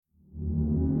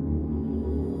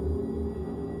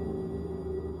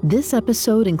This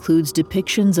episode includes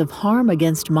depictions of harm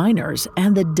against minors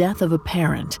and the death of a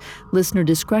parent. Listener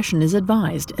discretion is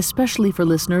advised, especially for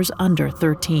listeners under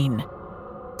 13.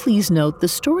 Please note, the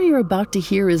story you're about to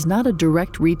hear is not a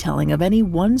direct retelling of any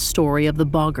one story of the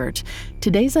Boggart.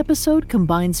 Today's episode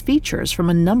combines features from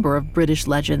a number of British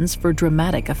legends for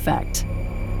dramatic effect.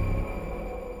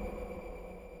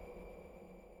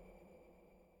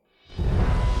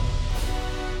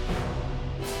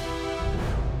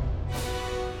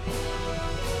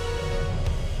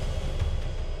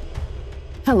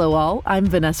 Hello all, I'm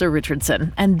Vanessa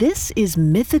Richardson, and this is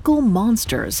Mythical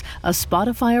Monsters, a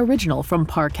Spotify original from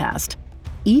Parcast.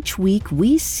 Each week,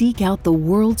 we seek out the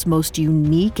world's most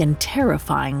unique and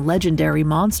terrifying legendary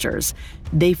monsters.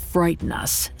 They frighten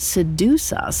us,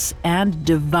 seduce us, and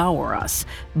devour us,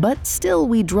 but still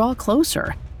we draw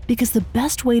closer, because the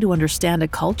best way to understand a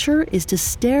culture is to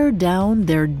stare down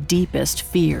their deepest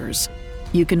fears.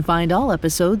 You can find all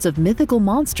episodes of Mythical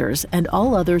Monsters and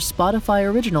all other Spotify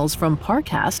originals from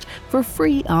Parcast for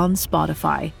free on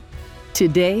Spotify.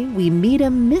 Today, we meet a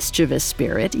mischievous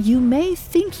spirit you may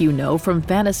think you know from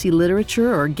fantasy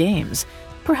literature or games.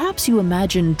 Perhaps you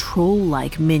imagine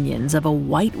troll-like minions of a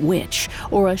white witch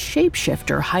or a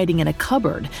shapeshifter hiding in a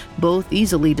cupboard, both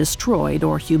easily destroyed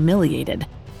or humiliated.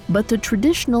 But the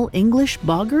traditional English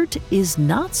Boggart is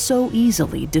not so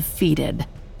easily defeated.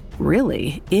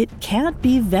 Really, it can't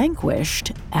be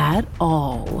vanquished at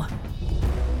all.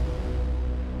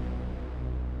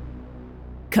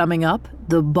 Coming up,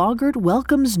 the Boggart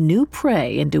welcomes new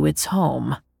prey into its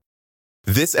home.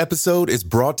 This episode is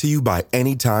brought to you by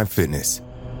Anytime Fitness.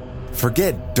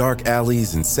 Forget dark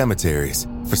alleys and cemeteries.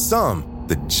 For some,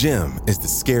 the gym is the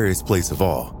scariest place of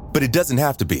all, but it doesn't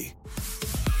have to be.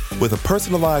 With a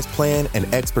personalized plan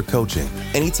and expert coaching,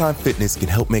 Anytime Fitness can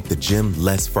help make the gym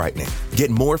less frightening.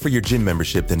 Get more for your gym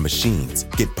membership than machines.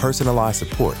 Get personalized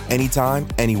support anytime,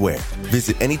 anywhere.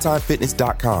 Visit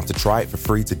AnytimeFitness.com to try it for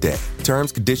free today.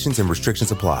 Terms, conditions, and restrictions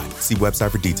apply. See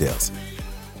website for details.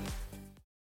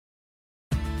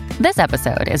 This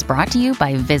episode is brought to you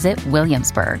by Visit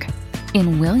Williamsburg.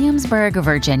 In Williamsburg,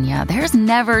 Virginia, there's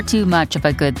never too much of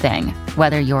a good thing.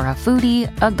 Whether you're a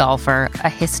foodie, a golfer, a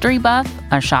history buff,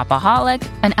 a shopaholic,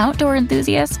 an outdoor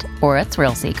enthusiast, or a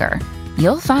thrill seeker,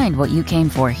 you'll find what you came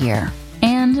for here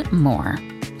and more.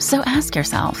 So ask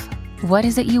yourself, what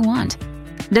is it you want?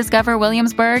 Discover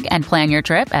Williamsburg and plan your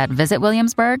trip at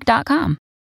visitwilliamsburg.com.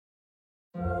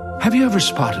 Have you ever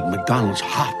spotted McDonald's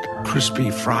hot,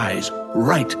 crispy fries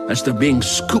right as they're being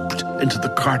scooped into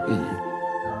the carton?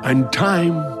 And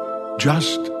time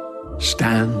just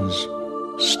stands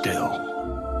still.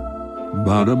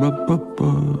 Ba-da-ba-ba-ba.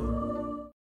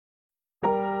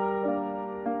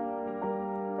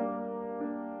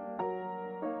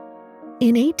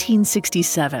 In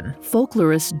 1867,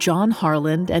 folklorist John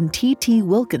Harland and T.T.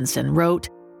 Wilkinson wrote,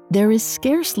 "There is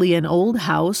scarcely an old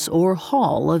house or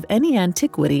hall of any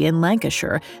antiquity in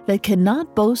Lancashire that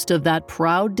cannot boast of that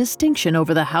proud distinction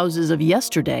over the houses of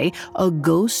yesterday, a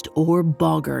ghost or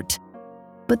boggart."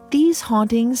 But these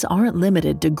hauntings aren't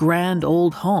limited to grand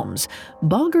old homes.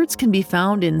 Boggarts can be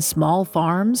found in small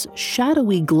farms,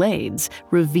 shadowy glades,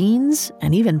 ravines,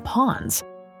 and even ponds.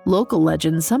 Local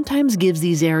legend sometimes gives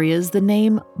these areas the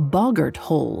name Boggart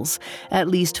Holes. At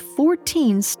least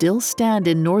 14 still stand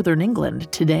in northern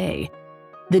England today.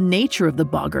 The nature of the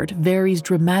Boggart varies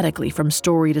dramatically from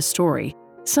story to story.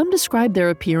 Some describe their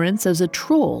appearance as a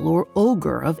troll or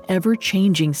ogre of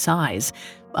ever-changing size.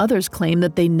 Others claim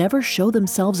that they never show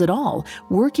themselves at all,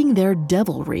 working their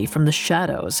devilry from the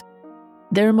shadows.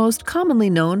 They're most commonly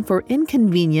known for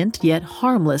inconvenient yet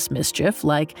harmless mischief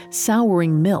like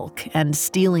souring milk and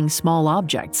stealing small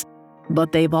objects.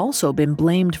 But they've also been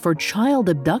blamed for child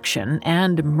abduction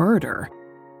and murder.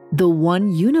 The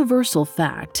one universal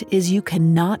fact is you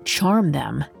cannot charm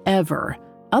them, ever.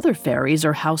 Other fairies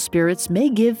or house spirits may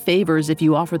give favors if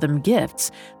you offer them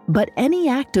gifts, but any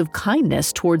act of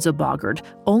kindness towards a boggart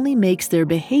only makes their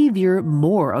behavior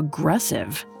more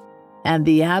aggressive. And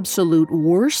the absolute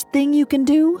worst thing you can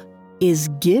do is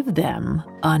give them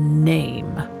a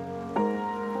name.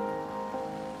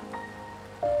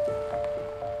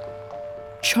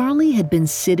 Charlie had been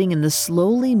sitting in the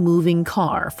slowly moving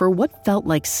car for what felt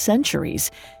like centuries.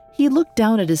 He looked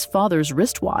down at his father's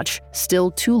wristwatch,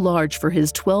 still too large for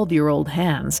his 12-year-old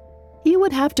hands. He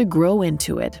would have to grow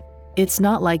into it. It's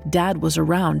not like Dad was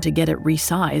around to get it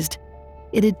resized.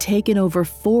 It had taken over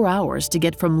 4 hours to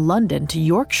get from London to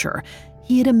Yorkshire.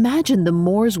 He had imagined the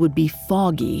moors would be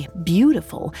foggy,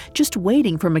 beautiful, just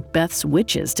waiting for Macbeth's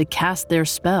witches to cast their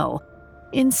spell.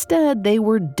 Instead, they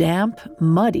were damp,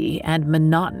 muddy, and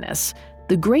monotonous.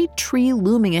 The great tree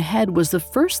looming ahead was the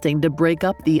first thing to break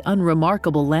up the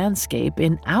unremarkable landscape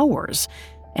in hours,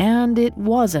 and it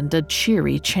wasn't a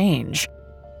cheery change.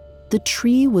 The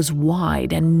tree was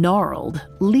wide and gnarled,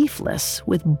 leafless,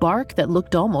 with bark that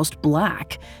looked almost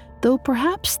black, though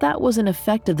perhaps that was an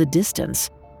effect of the distance.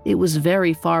 It was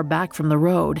very far back from the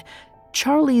road.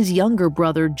 Charlie's younger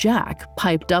brother, Jack,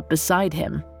 piped up beside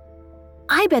him.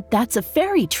 "I bet that's a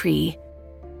fairy tree."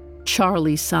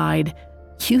 Charlie sighed.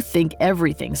 "You think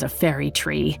everything's a fairy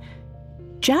tree."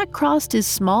 Jack crossed his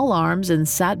small arms and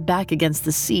sat back against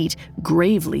the seat,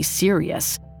 gravely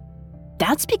serious.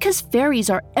 "That's because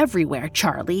fairies are everywhere,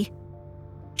 Charlie."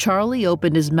 Charlie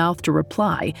opened his mouth to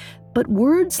reply, but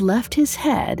words left his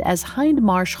head as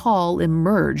Hindmarsh Hall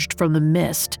emerged from the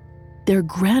mist. Their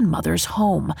grandmother's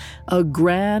home, a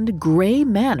grand gray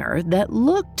manor that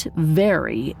looked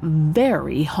very,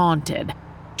 very haunted.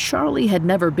 Charlie had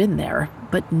never been there,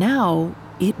 but now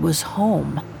it was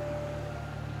home.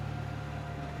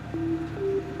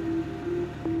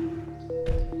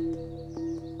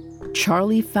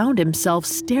 Charlie found himself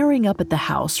staring up at the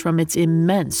house from its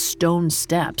immense stone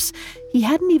steps. He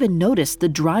hadn't even noticed the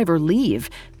driver leave.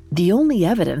 The only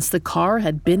evidence the car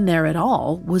had been there at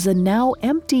all was a now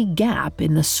empty gap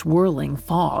in the swirling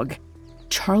fog.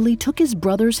 Charlie took his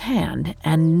brother's hand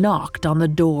and knocked on the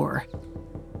door.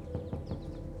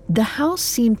 The house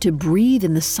seemed to breathe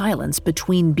in the silence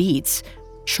between beats.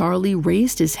 Charlie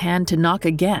raised his hand to knock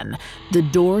again. The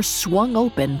door swung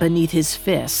open beneath his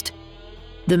fist.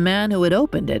 The man who had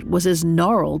opened it was as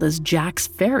gnarled as Jack's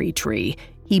fairy tree.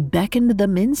 He beckoned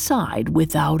them inside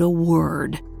without a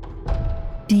word.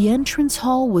 The entrance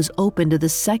hall was open to the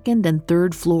second and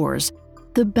third floors.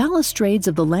 The balustrades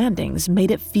of the landings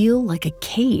made it feel like a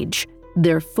cage.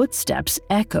 Their footsteps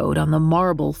echoed on the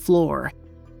marble floor.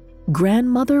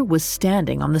 Grandmother was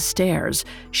standing on the stairs.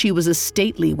 She was a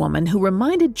stately woman who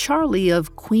reminded Charlie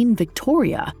of Queen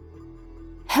Victoria.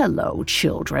 "Hello,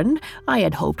 children. I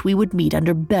had hoped we would meet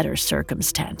under better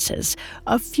circumstances.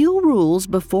 A few rules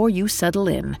before you settle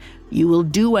in. You will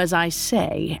do as I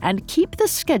say and keep the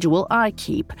schedule I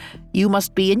keep. You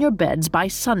must be in your beds by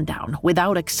sundown,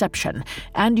 without exception,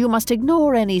 and you must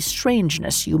ignore any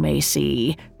strangeness you may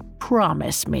see.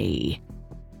 Promise me."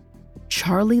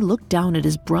 Charlie looked down at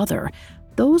his brother.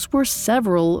 Those were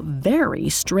several very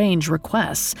strange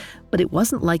requests, but it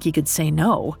wasn't like he could say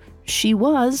no. She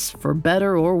was, for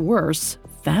better or worse,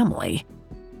 family.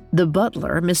 The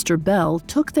butler, Mr. Bell,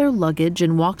 took their luggage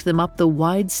and walked them up the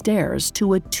wide stairs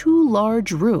to a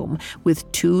too-large room with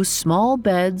two small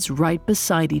beds right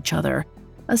beside each other.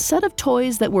 A set of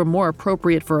toys that were more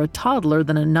appropriate for a toddler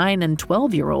than a 9- and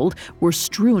 12-year-old were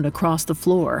strewn across the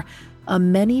floor. A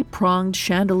many-pronged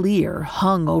chandelier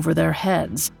hung over their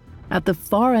heads. At the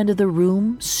far end of the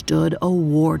room stood a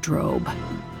wardrobe.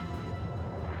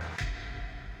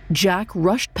 Jack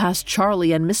rushed past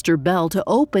Charlie and Mr. Bell to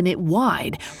open it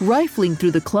wide, rifling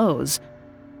through the clothes.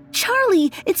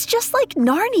 "Charlie, it's just like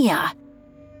Narnia."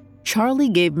 Charlie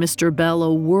gave Mr. Bell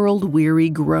a world-weary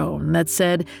groan that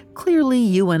said, "Clearly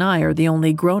you and I are the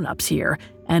only grown-ups here,"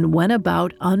 and went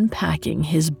about unpacking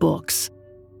his books.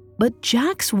 But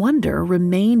Jack's wonder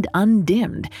remained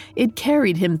undimmed. It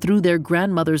carried him through their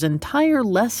grandmother's entire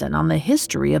lesson on the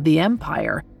history of the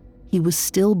Empire. He was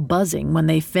still buzzing when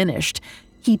they finished.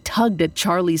 He tugged at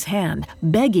Charlie's hand,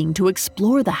 begging to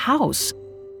explore the house.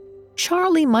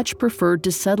 Charlie much preferred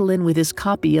to settle in with his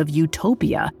copy of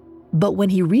Utopia, but when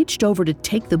he reached over to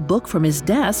take the book from his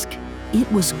desk,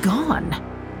 it was gone.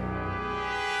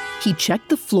 He checked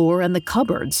the floor and the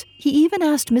cupboards. He even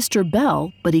asked Mr.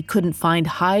 Bell, but he couldn't find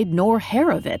hide nor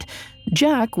hair of it.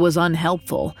 Jack was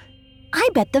unhelpful. "I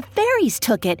bet the fairies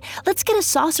took it. Let's get a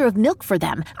saucer of milk for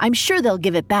them. I'm sure they'll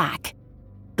give it back."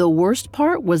 The worst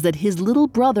part was that his little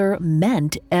brother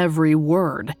meant every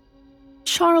word.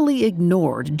 Charlie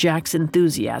ignored Jack's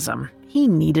enthusiasm. He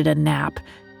needed a nap.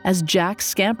 As Jack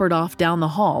scampered off down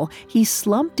the hall, he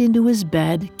slumped into his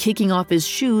bed, kicking off his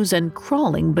shoes and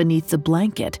crawling beneath the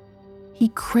blanket. He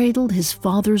cradled his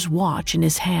father's watch in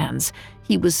his hands.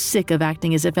 He was sick of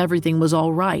acting as if everything was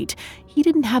all right. He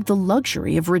didn't have the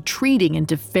luxury of retreating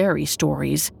into fairy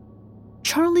stories.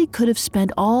 Charlie could have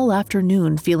spent all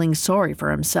afternoon feeling sorry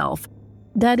for himself.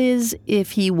 That is,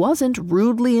 if he wasn't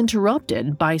rudely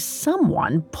interrupted by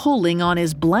someone pulling on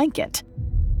his blanket.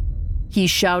 He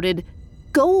shouted,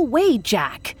 "Go away,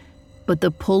 Jack!" But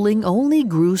the pulling only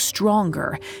grew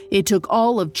stronger. It took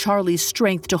all of Charlie's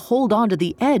strength to hold on to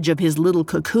the edge of his little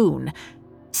cocoon.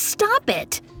 "Stop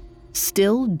it!"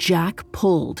 Still, Jack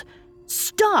pulled.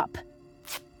 "Stop!"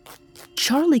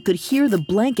 Charlie could hear the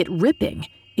blanket ripping.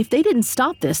 If they didn't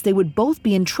stop this, they would both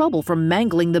be in trouble for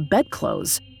mangling the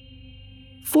bedclothes.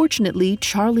 Fortunately,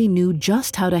 Charlie knew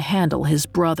just how to handle his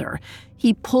brother.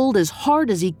 He pulled as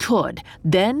hard as he could.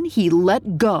 Then he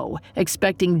let go,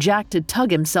 expecting Jack to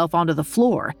tug himself onto the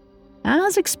floor.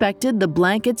 As expected, the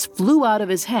blankets flew out of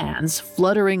his hands,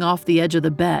 fluttering off the edge of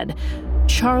the bed.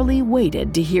 Charlie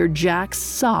waited to hear Jack's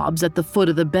sobs at the foot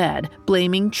of the bed,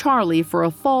 blaming Charlie for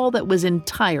a fall that was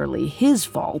entirely his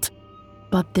fault.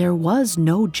 But there was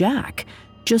no Jack,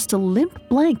 just a limp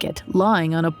blanket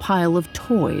lying on a pile of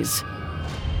toys.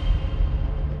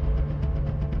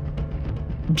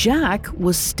 Jack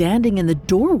was standing in the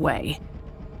doorway.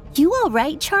 "You all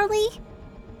right, Charlie?"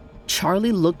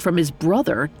 Charlie looked from his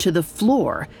brother to the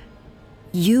floor.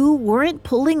 "You weren't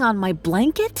pulling on my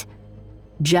blanket?"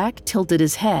 Jack tilted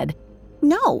his head.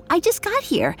 "No, I just got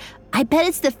here. I bet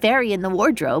it's the fairy in the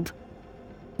wardrobe."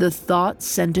 The thought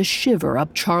sent a shiver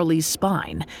up Charlie's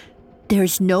spine.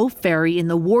 "There's no fairy in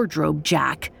the wardrobe,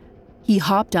 Jack." He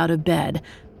hopped out of bed.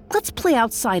 "Let's play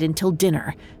outside until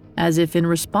dinner." As if in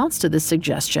response to this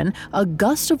suggestion, a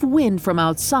gust of wind from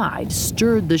outside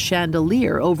stirred the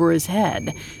chandelier over his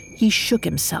head. He shook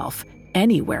himself.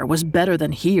 Anywhere was better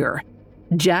than here.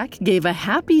 Jack gave a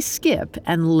happy skip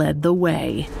and led the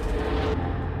way.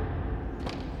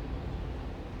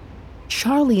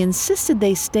 Charlie insisted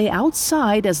they stay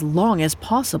outside as long as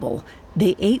possible.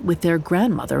 They ate with their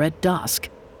grandmother at dusk.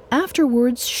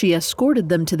 Afterwards, she escorted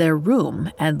them to their room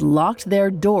and locked their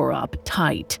door up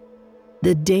tight.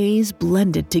 The days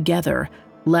blended together.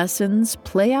 Lessons,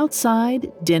 play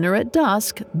outside, dinner at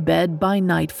dusk, bed by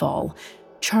nightfall.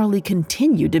 Charlie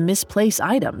continued to misplace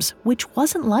items, which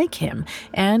wasn't like him,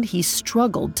 and he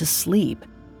struggled to sleep.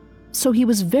 So he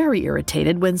was very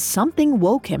irritated when something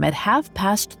woke him at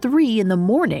 3:30 in the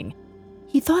morning.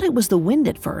 He thought it was the wind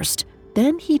at first.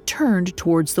 Then he turned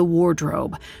towards the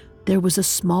wardrobe. There was a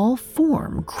small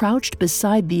form crouched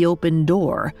beside the open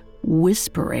door,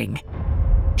 whispering.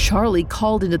 Charlie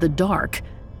called into the dark.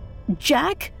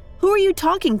 "Jack, who are you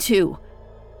talking to?"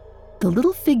 The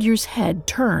little figure's head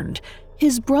turned.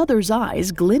 His brother's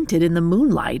eyes glinted in the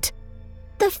moonlight.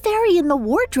 "The fairy in the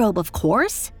wardrobe, of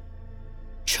course."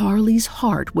 Charlie's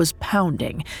heart was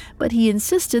pounding, but he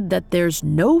insisted that there's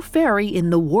no fairy in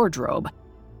the wardrobe.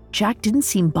 Jack didn't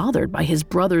seem bothered by his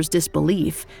brother's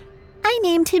disbelief. "I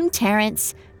named him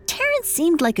Terrence. Terrence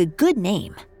seemed like a good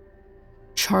name."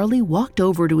 Charlie walked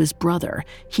over to his brother.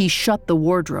 He shut the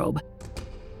wardrobe.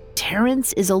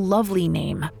 "Terrence is a lovely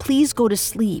name. Please go to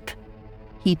sleep."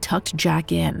 He tucked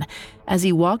Jack in. As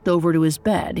he walked over to his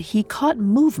bed, he caught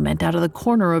movement out of the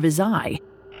corner of his eye.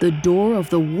 The door of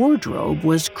the wardrobe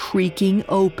was creaking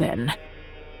open.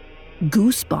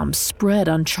 Goosebumps spread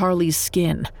on Charlie's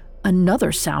skin.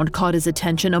 Another sound caught his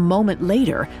attention a moment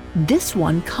later, this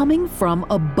one coming from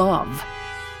above.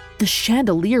 The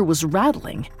chandelier was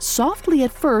rattling, softly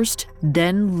at first,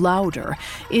 then louder.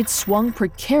 It swung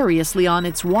precariously on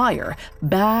its wire,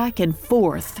 back and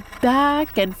forth,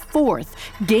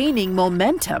 gaining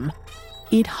momentum.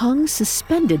 It hung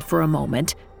suspended for a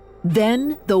moment.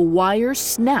 Then the wire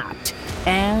snapped,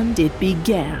 and it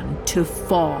began to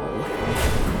fall.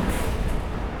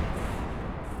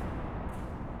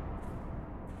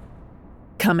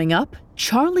 Coming up,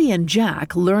 Charlie and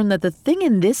Jack learn that the thing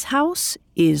in this house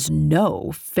is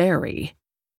no fairy.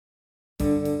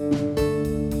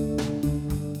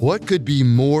 What could be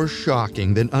more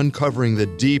shocking than uncovering the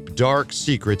deep, dark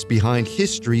secrets behind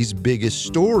history's biggest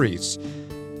stories?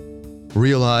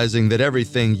 Realizing that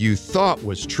everything you thought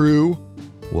was true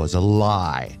was a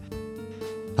lie.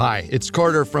 Hi, it's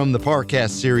Carter from the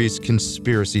Parcast series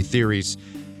Conspiracy Theories.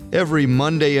 Every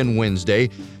Monday and Wednesday,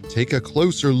 take a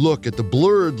closer look at the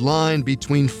blurred line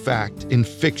between fact and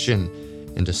fiction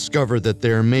and discover that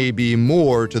there may be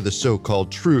more to the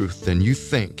so-called truth than you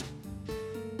think.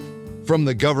 From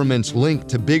the government's link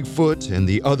to Bigfoot and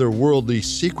the otherworldly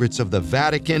secrets of the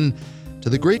Vatican, to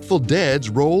the Grateful Dead's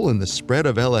role in the spread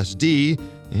of LSD,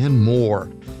 and more.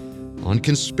 On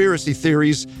Conspiracy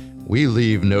Theories, we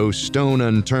leave no stone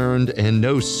unturned and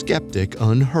no skeptic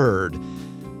unheard.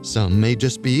 Some may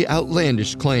just be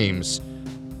outlandish claims.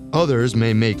 Others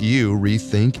may make you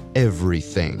rethink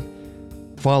everything.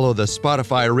 Follow the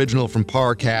Spotify original from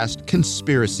Parcast,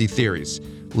 Conspiracy Theories.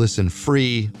 Listen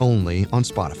free only on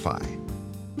Spotify.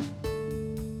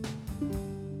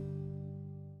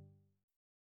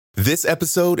 This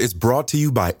episode is brought to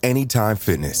you by Anytime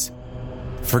Fitness.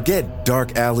 Forget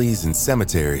dark alleys and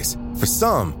cemeteries. For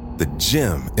some, the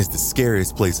gym is the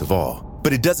scariest place of all.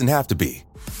 But it doesn't have to be.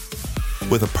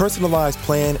 With a personalized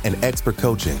plan and expert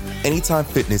coaching, Anytime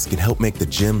Fitness can help make the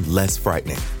gym less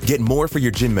frightening. Get more for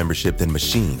your gym membership than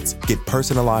machines. Get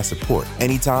personalized support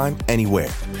anytime, anywhere.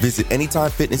 Visit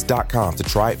AnytimeFitness.com to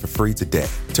try it for free today.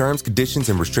 Terms, conditions,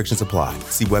 and restrictions apply.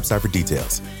 See website for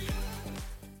details.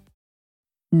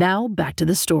 Now back to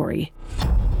the story.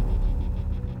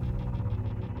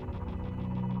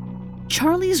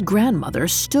 Charlie's grandmother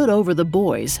stood over the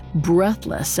boys,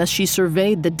 breathless as she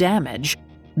surveyed the damage.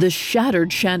 The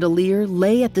shattered chandelier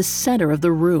lay at the center of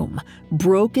the room.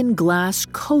 Broken glass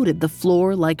coated the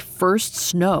floor like first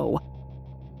snow.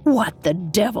 "What the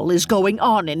devil is going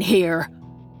on in here?"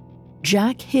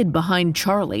 Jack hid behind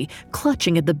Charlie,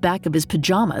 clutching at the back of his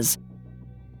pajamas.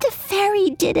 The fairy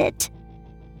did it.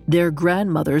 Their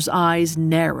grandmother's eyes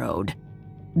narrowed.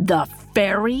 "The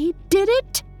fairy did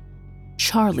it?"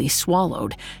 Charlie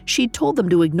swallowed. She told them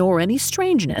to ignore any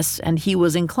strangeness, and he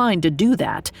was inclined to do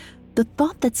that. The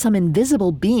thought that some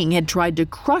invisible being had tried to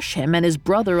crush him and his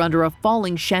brother under a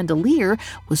falling chandelier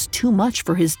was too much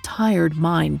for his tired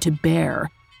mind to bear.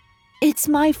 "It's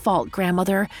my fault,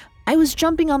 Grandmother. I was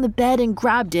jumping on the bed and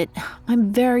grabbed it.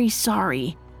 I'm very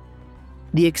sorry."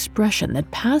 The expression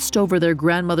that passed over their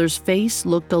grandmother's face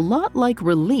looked a lot like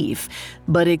relief,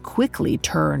 but it quickly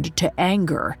turned to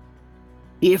anger.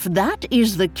 "If that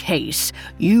is the case,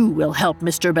 you will help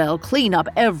Mr. Bell clean up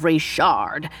every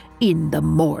shard in the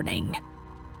morning."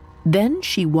 Then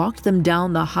she walked them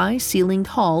down the high-ceilinged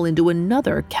hall into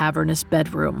another cavernous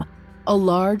bedroom. A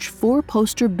large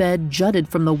four-poster bed jutted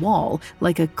from the wall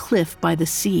like a cliff by the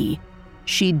sea.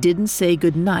 She didn't say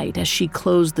goodnight as she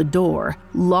closed the door,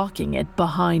 locking it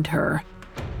behind her.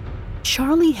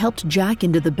 Charlie helped Jack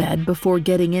into the bed before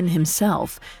getting in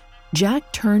himself.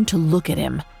 Jack turned to look at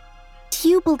him. "Do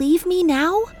you believe me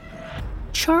now?"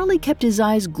 Charlie kept his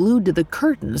eyes glued to the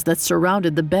curtains that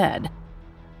surrounded the bed.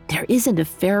 "There isn't a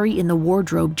fairy in the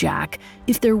wardrobe, Jack.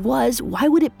 If there was, why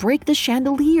would it break the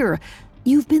chandelier?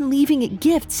 You've been leaving it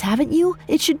gifts, haven't you?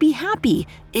 It should be happy.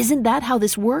 Isn't that how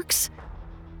this works?"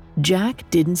 Jack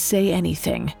didn't say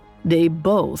anything. They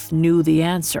both knew the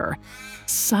answer.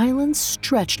 Silence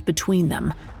stretched between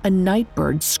them. A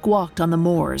nightbird squawked on the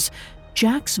moors.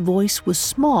 Jack's voice was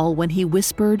small when he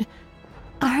whispered,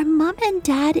 "Are Mom and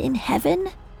Dad in heaven?"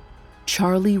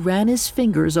 Charlie ran his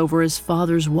fingers over his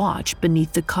father's watch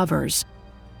beneath the covers.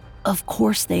 "Of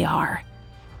course they are."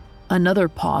 Another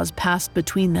pause passed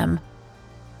between them.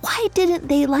 "Why didn't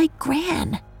they like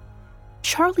Gran?"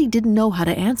 Charlie didn't know how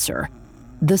to answer.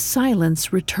 The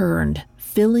silence returned,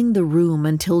 filling the room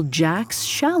until Jack's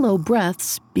shallow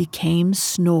breaths became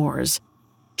snores.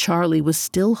 Charlie was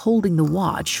still holding the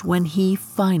watch when he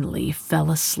finally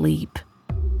fell asleep.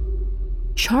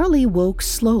 Charlie woke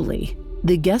slowly.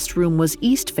 The guest room was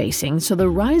east-facing, so the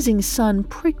rising sun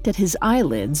pricked at his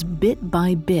eyelids bit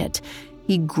by bit.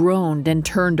 He groaned and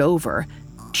turned over.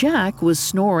 Jack was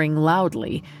snoring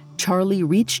loudly. Charlie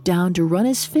reached down to run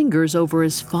his fingers over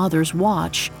his father's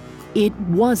watch. It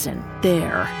wasn't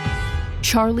there.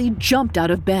 Charlie jumped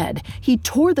out of bed. He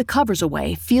tore the covers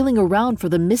away, feeling around for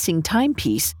the missing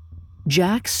timepiece.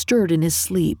 Jack stirred in his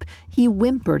sleep. He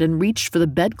whimpered and reached for the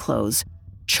bedclothes.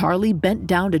 Charlie bent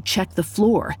down to check the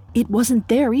floor. It wasn't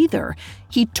there either.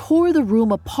 He tore the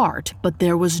room apart, but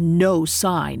there was no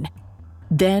sign.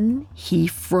 Then he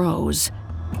froze.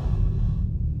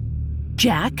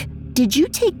 "Jack, did you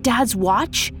take Dad's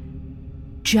watch?"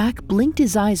 Jack blinked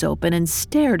his eyes open and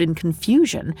stared in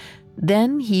confusion.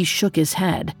 Then he shook his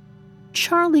head.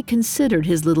 Charlie considered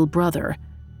his little brother.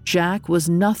 Jack was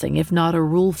nothing if not a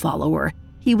rule follower.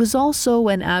 He was also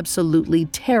an absolutely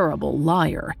terrible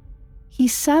liar. He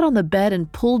sat on the bed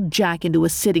and pulled Jack into a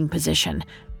sitting position.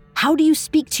 "How do you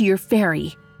speak to your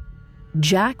fairy?"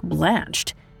 Jack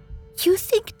blanched. "You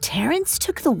think Terrence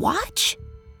took the watch?"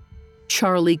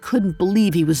 Charlie couldn't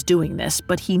believe he was doing this,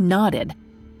 but he nodded.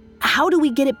 "How do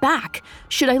we get it back?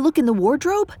 Should I look in the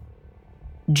wardrobe?"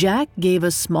 Jack gave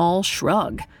a small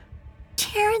shrug.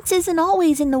 "Terrence isn't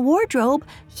always in the wardrobe.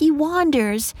 He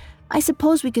wanders. I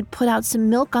suppose we could put out some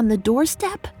milk on the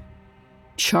doorstep?"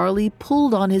 Charlie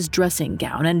pulled on his dressing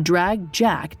gown and dragged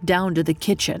Jack down to the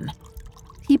kitchen.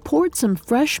 He poured some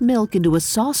fresh milk into a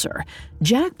saucer.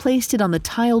 Jack placed it on the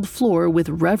tiled floor with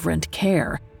reverent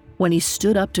care. When he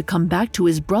stood up to come back to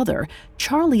his brother,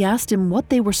 Charlie asked him what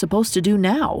they were supposed to do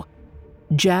now.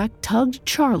 Jack tugged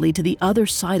Charlie to the other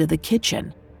side of the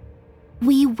kitchen.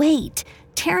 "We wait.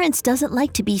 Terrence doesn't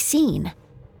like to be seen."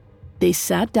 They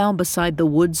sat down beside the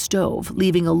wood stove,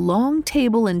 leaving a long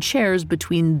table and chairs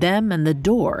between them and the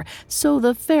door, so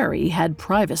the fairy had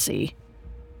privacy.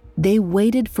 They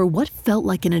waited for what felt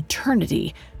like an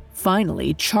eternity.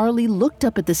 Finally, Charlie looked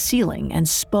up at the ceiling and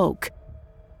spoke.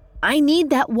 I need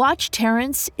that watch,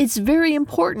 Terrence. It's very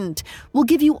important. We'll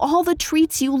give you all the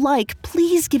treats you like.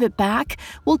 Please give it back.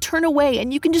 We'll turn away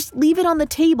and you can just leave it on the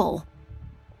table."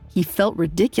 He felt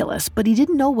ridiculous, but he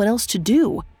didn't know what else to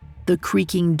do. The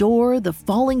creaking door, the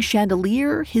falling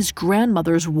chandelier, his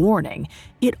grandmother's warning.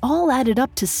 It all added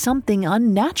up to something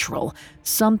unnatural,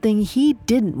 something he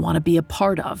didn't want to be a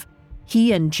part of.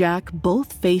 He and Jack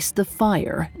both faced the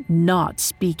fire, not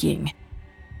speaking.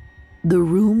 The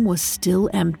room was still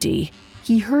empty.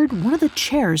 He heard one of the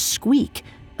chairs squeak.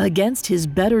 Against his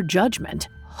better judgment,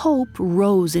 hope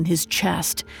rose in his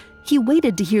chest. He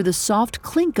waited to hear the soft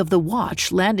clink of the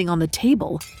watch landing on the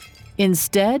table.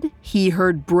 Instead, he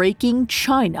heard breaking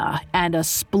china and a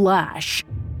splash.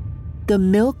 The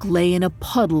milk lay in a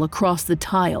puddle across the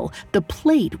tile. The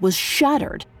plate was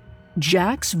shattered.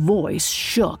 Jack's voice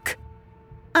shook.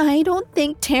 "I don't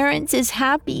think Terrence is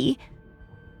happy."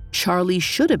 Charlie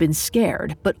should have been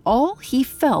scared, but all he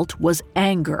felt was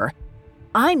anger.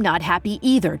 "I'm not happy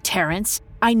either, Terrence.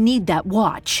 I need that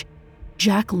watch."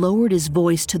 Jack lowered his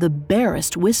voice to the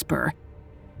barest whisper.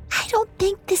 "I don't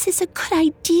think this is a good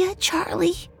idea,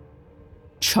 Charlie."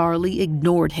 Charlie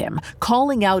ignored him,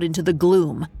 calling out into the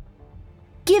gloom.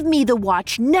 "Give me the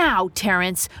watch now,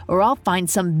 Terrence, or I'll find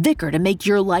some vicar to make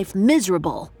your life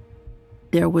miserable."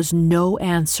 There was no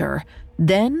answer.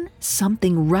 Then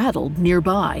something rattled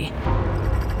nearby.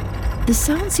 The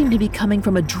sound seemed to be coming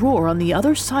from a drawer on the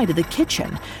other side of the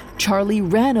kitchen. Charlie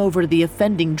ran over to the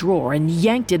offending drawer and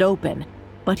yanked it open.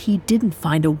 But he didn't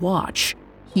find a watch.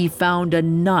 He found a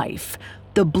knife.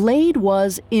 The blade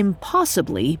was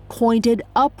impossibly pointed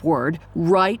upward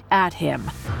right at him.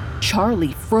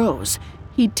 Charlie froze.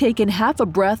 He'd taken half a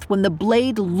breath when the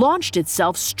blade launched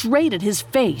itself straight at his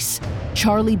face.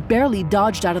 Charlie barely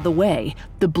dodged out of the way.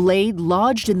 The blade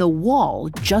lodged in the wall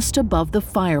just above the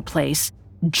fireplace.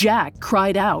 Jack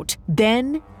cried out.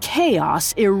 Then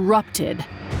chaos erupted.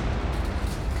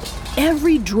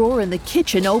 Every drawer in the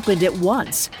kitchen opened at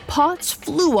once. Pots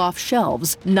flew off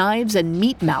shelves. Knives and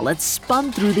meat mallets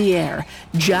spun through the air.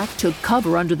 Jack took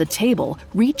cover under the table,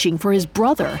 reaching for his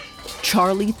brother.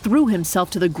 Charlie threw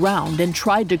himself to the ground and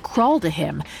tried to crawl to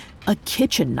him. A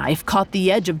kitchen knife caught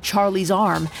the edge of Charlie's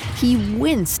arm. He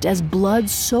winced as blood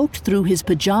soaked through his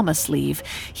pajama sleeve.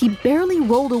 He barely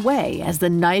rolled away as the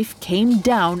knife came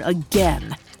down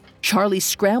again. Charlie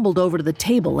scrambled over to the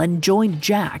table and joined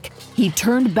Jack. He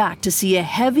turned back to see a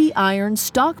heavy iron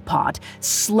stock pot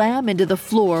slam into the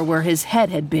floor where his head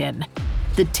had been.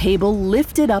 The table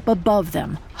lifted up above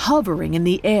them, hovering in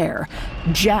the air.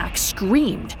 Jack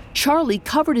screamed. Charlie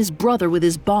covered his brother with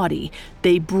his body.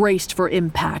 They braced for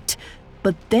impact.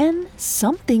 But then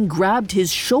something grabbed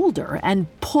his shoulder and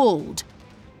pulled.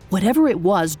 Whatever it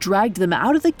was dragged them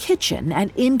out of the kitchen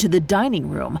and into the dining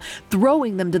room,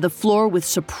 throwing them to the floor with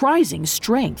surprising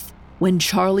strength. When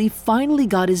Charlie finally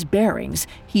got his bearings,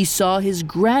 he saw his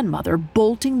grandmother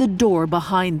bolting the door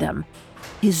behind them.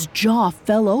 His jaw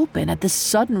fell open at the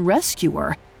sudden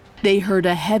rescuer. They heard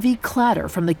a heavy clatter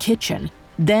from the kitchen.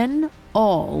 Then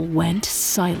all went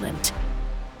silent.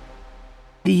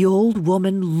 The old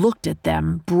woman looked at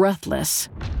them, breathless.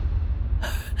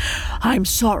 "I'm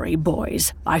sorry,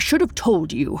 boys. I should have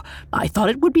told you. I thought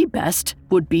it would be best,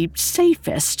 would be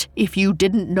safest, if you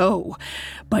didn't know.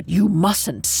 But you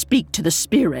mustn't speak to the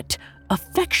spirit.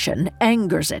 Affection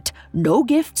angers it. No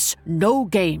gifts, no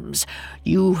games.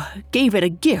 You gave it a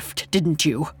gift, didn't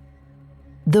you?"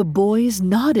 The boys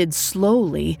nodded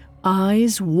slowly,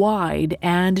 eyes wide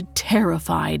and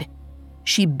terrified.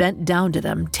 She bent down to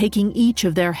them, taking each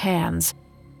of their hands.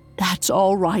 "That's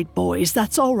all right, boys,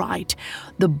 that's all right.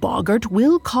 The Boggart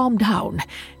will calm down.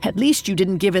 At least you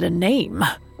didn't give it a name."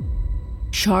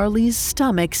 Charlie's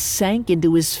stomach sank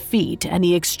into his feet and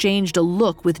he exchanged a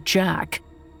look with Jack.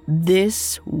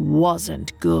 This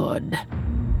wasn't good.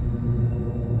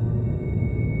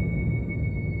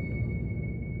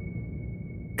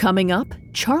 Coming up,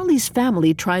 Charlie's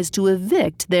family tries to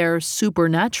evict their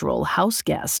supernatural house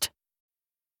guest.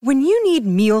 When you need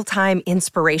mealtime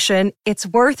inspiration, it's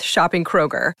worth shopping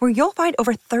Kroger, where you'll find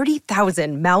over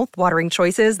 30,000 mouth-watering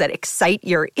choices that excite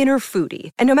your inner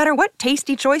foodie. And no matter what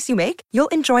tasty choice you make, you'll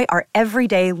enjoy our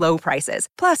everyday low prices,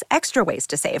 plus extra ways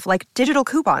to save, like digital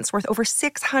coupons worth over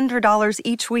 $600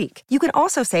 each week. You can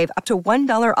also save up to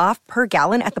 $1 off per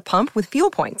gallon at the pump with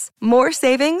fuel points. More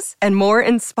savings and more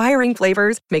inspiring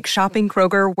flavors make shopping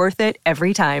Kroger worth it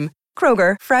every time.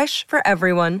 Kroger, fresh for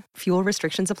everyone. Fuel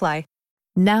restrictions apply.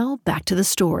 Now back to the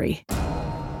story.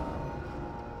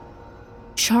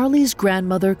 Charlie's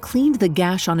grandmother cleaned the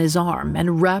gash on his arm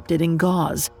and wrapped it in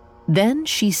gauze. Then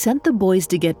she sent the boys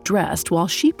to get dressed while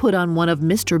she put on one of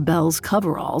Mr. Bell's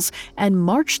coveralls and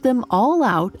marched them all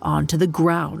out onto the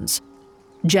grounds.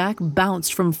 Jack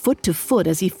bounced from foot to foot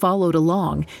as he followed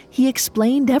along. He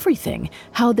explained everything,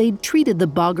 how they'd treated the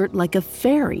Boggart like a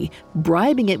fairy,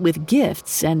 bribing it with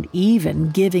gifts and even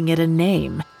giving it a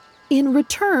name. In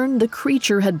return, the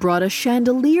creature had brought a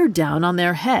chandelier down on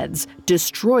their heads,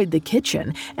 destroyed the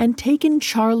kitchen, and taken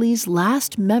Charlie's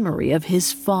last memory of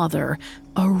his father,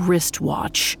 a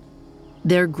wristwatch.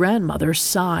 Their grandmother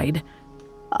sighed.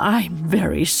 "I'm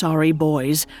very sorry,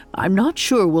 boys. I'm not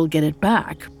sure we'll get it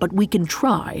back, but we can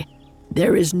try.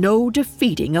 There is no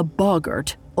defeating a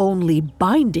Boggart, only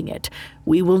binding it.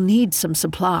 We will need some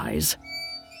supplies."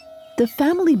 The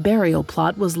family burial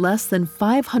plot was less than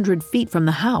 500 feet from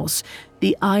the house.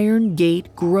 The iron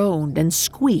gate groaned and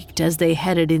squeaked as they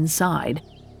headed inside.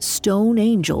 Stone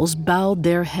angels bowed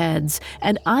their heads,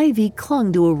 and ivy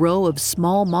clung to a row of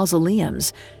small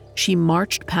mausoleums. She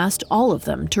marched past all of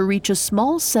them to reach a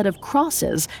small set of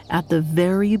crosses at the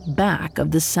very back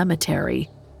of the cemetery.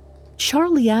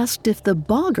 Charlie asked if the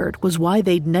Boggart was why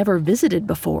they'd never visited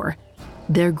before.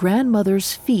 Their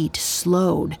grandmother's feet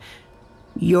slowed.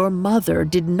 "Your mother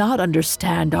did not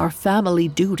understand our family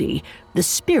duty. The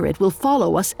spirit will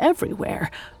follow us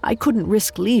everywhere. I couldn't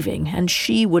risk leaving, and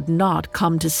she would not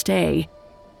come to stay."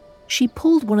 She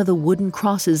pulled one of the wooden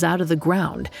crosses out of the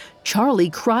ground. Charlie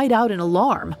cried out in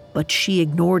alarm, but she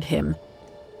ignored him.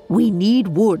 "We need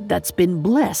wood that's been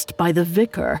blessed by the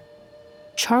vicar."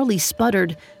 Charlie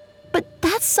sputtered, "But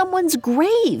that's someone's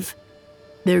grave."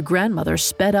 Their grandmother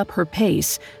sped up her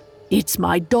pace. "It's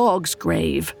my dog's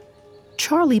grave."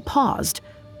 Charlie paused.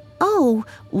 "Oh,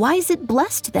 why is it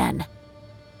blessed then?"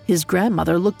 His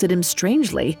grandmother looked at him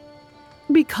strangely.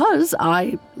 "Because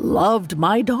I loved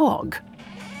my dog."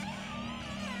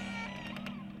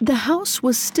 The house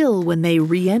was still when they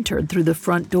re-entered through the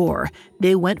front door.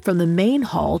 They went from the main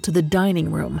hall to the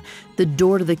dining room. The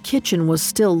door to the kitchen was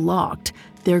still locked.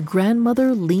 Their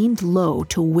grandmother leaned low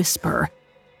to whisper,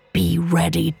 "Be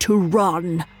ready to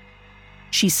run."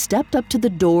 She stepped up to the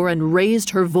door and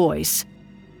raised her voice.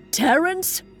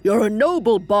 "Terence, you're a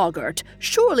noble Boggart.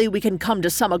 Surely we can come to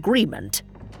some agreement."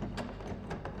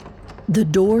 The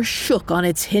door shook on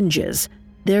its hinges.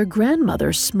 Their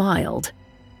grandmother smiled.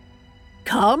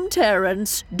 "Come,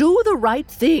 Terence, do the right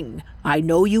thing. I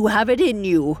know you have it in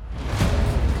you."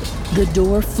 The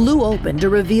door flew open to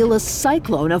reveal a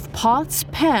cyclone of pots,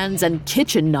 pans, and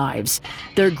kitchen knives.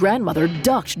 Their grandmother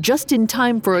ducked just in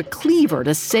time for a cleaver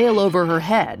to sail over her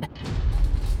head.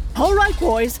 "All right,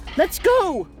 boys, let's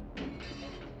go!"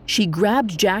 She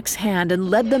grabbed Jack's hand and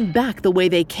led them back the way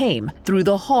they came, through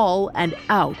the hall and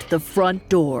out the front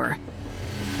door.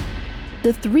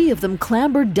 The three of them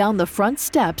clambered down the front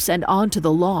steps and onto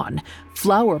the lawn.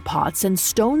 Flower pots and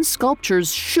stone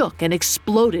sculptures shook and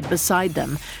exploded beside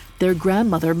them. Their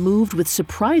grandmother moved with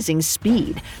surprising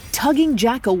speed, tugging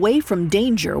Jack away from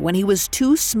danger when he was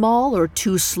too small or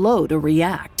too slow to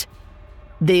react.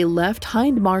 They left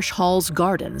Hindmarsh Hall's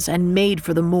gardens and made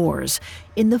for the moors.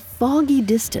 In the foggy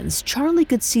distance, Charlie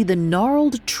could see the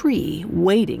gnarled tree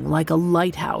waiting like a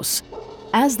lighthouse.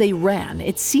 As they ran,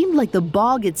 it seemed like the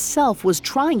bog itself was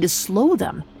trying to slow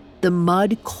them. The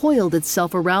mud coiled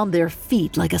itself around their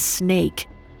feet like a snake.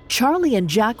 Charlie and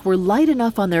Jack were light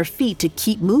enough on their feet to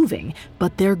keep moving,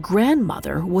 but their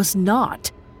grandmother was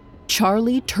not.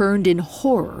 Charlie turned in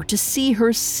horror to see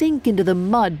her sink into the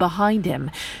mud behind him.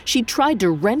 She tried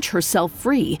to wrench herself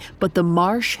free, but the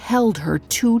marsh held her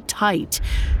too tight.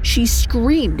 She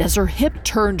screamed as her hip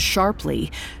turned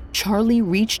sharply. Charlie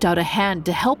reached out a hand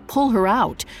to help pull her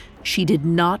out. She did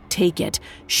not take it.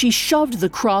 She shoved the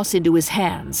cross into his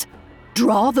hands.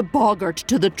 "Draw the Boggart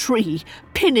to the tree.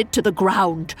 Pin it to the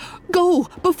ground. Go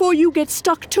before you get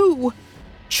stuck too."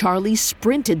 Charlie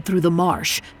sprinted through the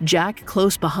marsh, Jack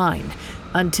close behind,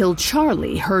 until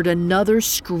Charlie heard another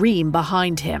scream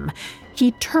behind him.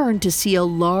 He turned to see a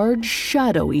large,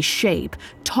 shadowy shape,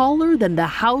 taller than the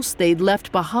house they'd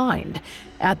left behind.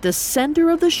 At the center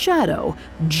of the shadow,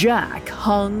 Jack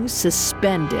hung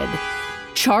suspended.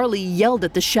 Charlie yelled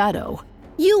at the shadow.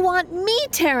 "You want me,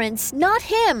 Terence, not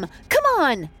him. Come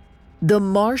on!" The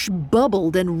marsh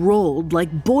bubbled and rolled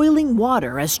like boiling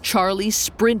water as Charlie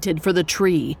sprinted for the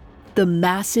tree. The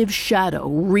massive shadow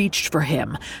reached for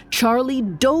him. Charlie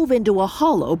dove into a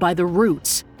hollow by the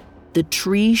roots. The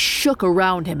tree shook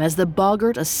around him as the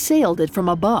Boggart assailed it from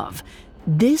above.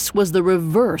 This was the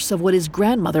reverse of what his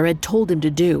grandmother had told him to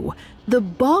do. The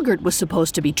Boggart was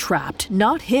supposed to be trapped,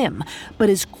 not him, but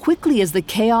as quickly as the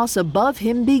chaos above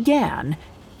him began,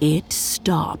 it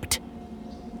stopped.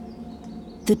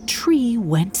 The tree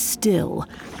went still.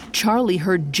 Charlie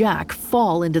heard Jack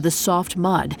fall into the soft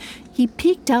mud. He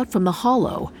peeked out from the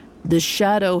hollow. The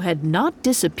shadow had not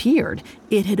disappeared.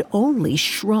 It had only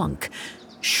shrunk.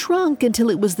 Shrunk until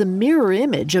it was the mirror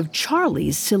image of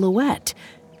Charlie's silhouette.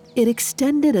 It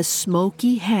extended a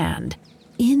smoky hand.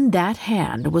 In that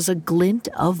hand was a glint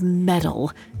of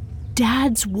metal.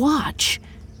 Dad's watch.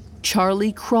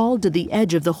 Charlie crawled to the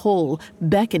edge of the hole,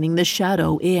 beckoning the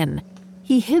shadow in.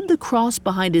 He hid the cross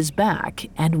behind his back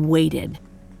and waited.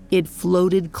 It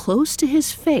floated close to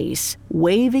his face,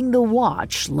 waving the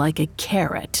watch like a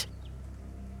carrot.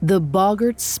 The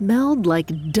Boggart smelled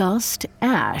like dust,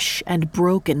 ash, and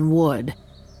broken wood.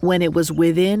 When it was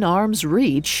within arm's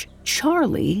reach,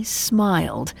 Charlie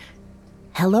smiled.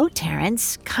 Hello,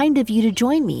 Terrence. Kind of you to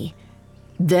join me.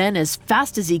 Then, as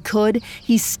fast as he could,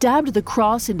 he stabbed the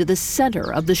cross into the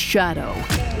center of the shadow.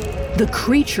 The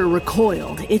creature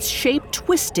recoiled, its shape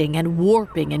twisting and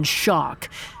warping in shock.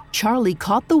 Charlie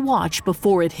caught the watch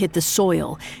before it hit the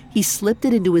soil. He slipped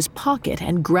it into his pocket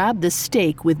and grabbed the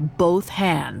stake with both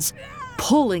hands.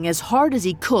 Pulling as hard as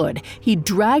he could, he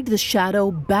dragged the shadow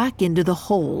back into the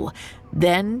hole.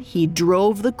 Then he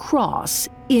drove the cross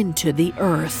into the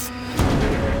earth.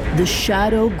 The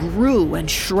shadow grew and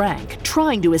shrank,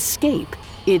 trying to escape.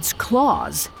 Its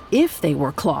claws, if they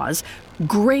were claws,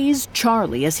 grazed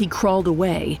Charlie as he crawled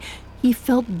away. He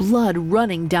felt blood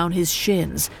running down his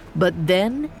shins, but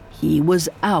then he was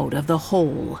out of the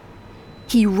hole.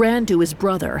 He ran to his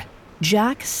brother.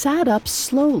 Jack sat up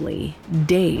slowly,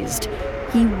 dazed.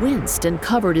 He winced and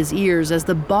covered his ears as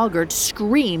the Boggart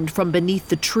screamed from beneath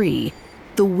the tree.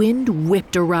 The wind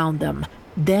whipped around them.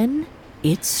 Then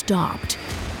it stopped.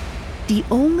 The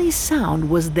only sound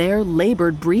was their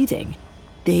labored breathing.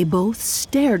 They both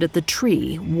stared at the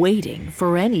tree, waiting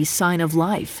for any sign of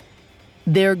life.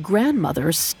 Their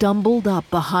grandmother stumbled up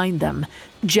behind them.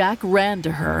 Jack ran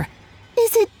to her.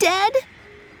 Is it dead?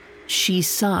 She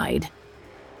sighed.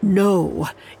 No,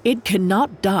 it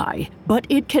cannot die, but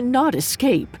it cannot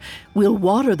escape. We'll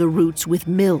water the roots with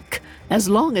milk. As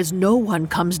long as no one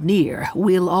comes near,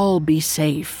 we'll all be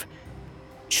safe.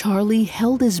 Charlie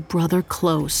held his brother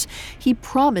close. He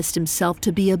promised himself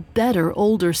to be a better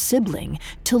older sibling,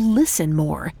 to listen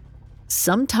more.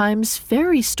 Sometimes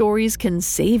fairy stories can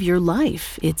save your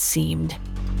life, it seemed.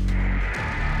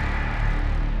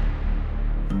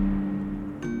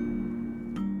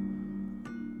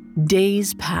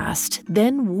 Days passed,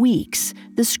 then weeks.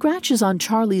 The scratches on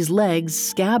Charlie's legs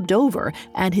scabbed over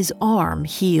and his arm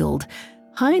healed.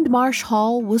 Hindmarsh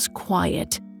Hall was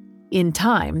quiet. In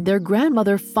time, their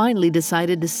grandmother finally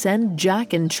decided to send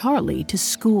Jack and Charlie to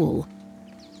school.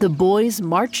 The boys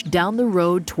marched down the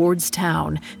road towards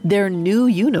town, their new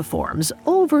uniforms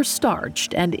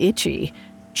overstarched and itchy.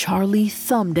 Charlie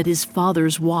thumbed at his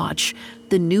father's watch.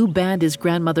 The new band his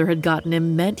grandmother had gotten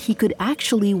him meant he could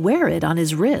actually wear it on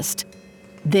his wrist.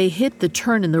 They hit the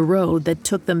turn in the road that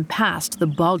took them past the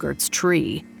Boggart's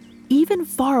tree. Even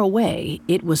far away,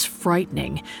 it was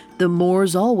frightening. The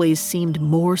moors always seemed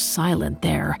more silent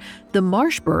there. The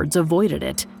marsh birds avoided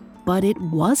it. But it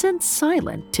wasn't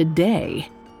silent today.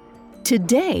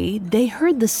 Today, they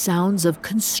heard the sounds of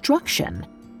construction.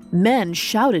 Men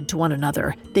shouted to one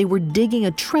another. They were digging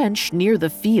a trench near the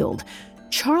field.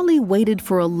 Charlie waited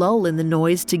for a lull in the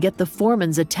noise to get the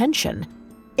foreman's attention.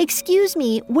 Excuse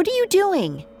me, what are you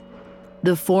doing?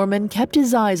 The foreman kept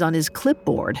his eyes on his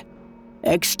clipboard.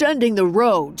 Extending the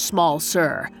road, small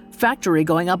sir. Factory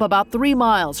going up about 3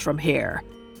 miles from here.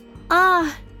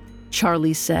 Ah,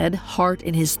 Charlie said, heart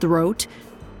in his throat.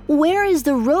 Where is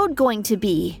the road going to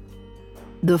be?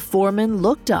 The foreman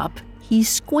looked up. He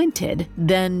squinted,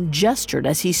 then gestured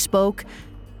as he spoke.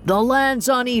 The land's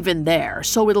uneven there,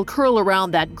 so it'll curl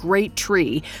around that great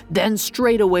tree, then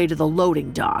straight away to the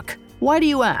loading dock. Why do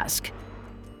you ask?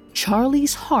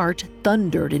 Charlie's heart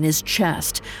thundered in his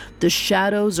chest. The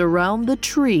shadows around the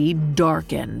tree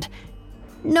darkened.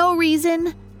 No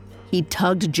reason. He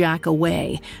tugged Jack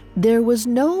away. There was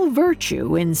no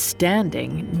virtue in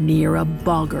standing near a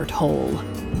Boggart hole.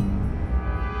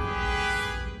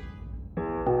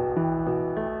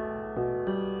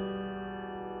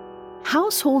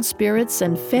 Household spirits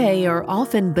and fae are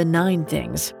often benign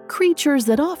things, creatures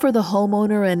that offer the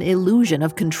homeowner an illusion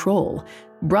of control.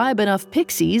 Bribe enough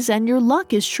pixies and your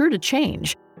luck is sure to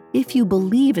change. If you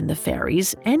believe in the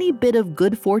fairies, any bit of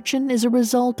good fortune is a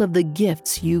result of the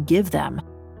gifts you give them.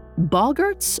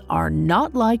 Boggarts are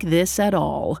not like this at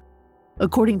all.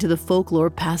 According to the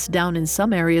folklore passed down in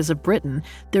some areas of Britain,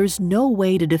 there's no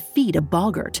way to defeat a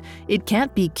Boggart. It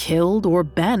can't be killed or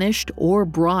banished or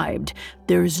bribed.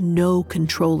 There's no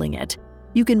controlling it.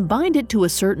 You can bind it to a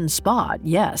certain spot,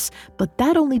 yes, but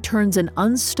that only turns an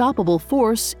unstoppable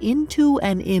force into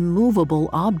an immovable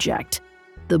object.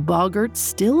 The Boggart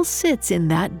still sits in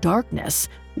that darkness,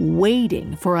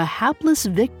 waiting for a hapless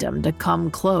victim to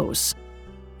come close.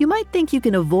 You might think you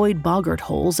can avoid Boggart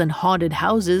holes and haunted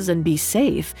houses and be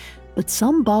safe, but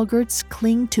some Boggarts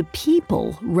cling to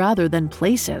people rather than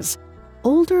places.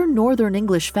 Older Northern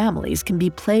English families can be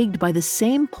plagued by the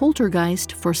same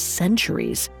poltergeist for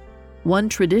centuries. One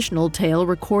traditional tale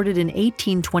recorded in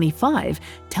 1825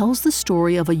 tells the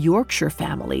story of a Yorkshire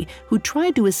family who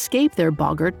tried to escape their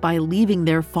Boggart by leaving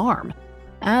their farm.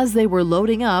 As they were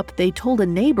loading up, they told a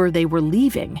neighbor they were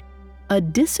leaving. A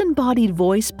disembodied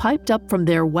voice piped up from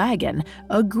their wagon,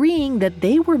 agreeing that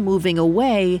they were moving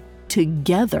away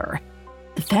together.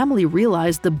 The family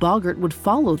realized the Boggart would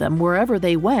follow them wherever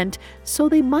they went, so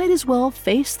they might as well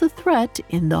face the threat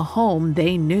in the home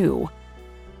they knew.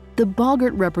 The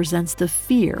Boggart represents the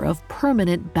fear of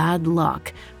permanent bad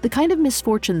luck, the kind of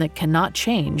misfortune that cannot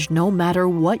change no matter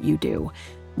what you do.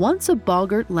 Once a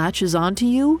Boggart latches onto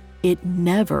you, it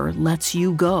never lets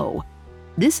you go.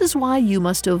 This is why you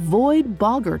must avoid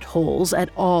Boggart holes at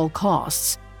all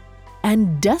costs,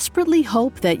 and desperately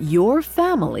hope that your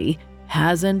family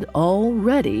hasn't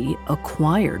already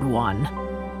acquired one.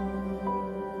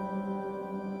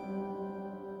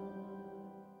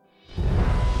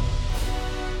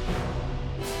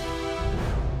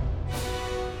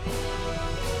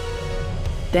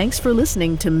 Thanks for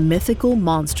listening to Mythical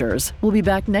Monsters. We'll be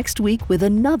back next week with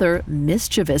another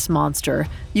mischievous monster.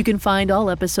 You can find all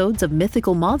episodes of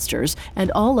Mythical Monsters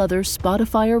and all other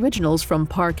Spotify originals from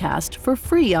Parcast for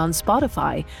free on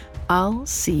Spotify. I'll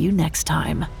see you next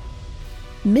time.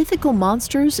 Mythical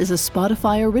Monsters is a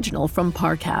Spotify original from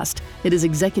Parcast. It is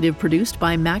executive produced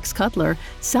by Max Cutler,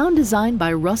 sound designed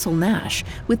by Russell Nash,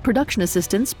 with production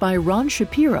assistance by Ron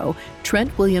Shapiro,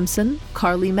 Trent Williamson,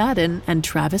 Carly Madden, and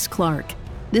Travis Clark.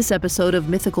 This episode of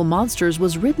Mythical Monsters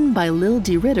was written by Lil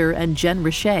D. Ritter and Jen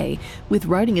Richey, with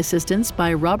writing assistance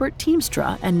by Robert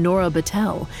Teamstra and Nora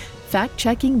Battelle,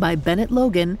 fact-checking by Bennett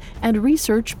Logan, and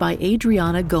research by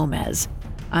Adriana Gomez.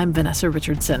 I'm Vanessa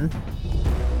Richardson.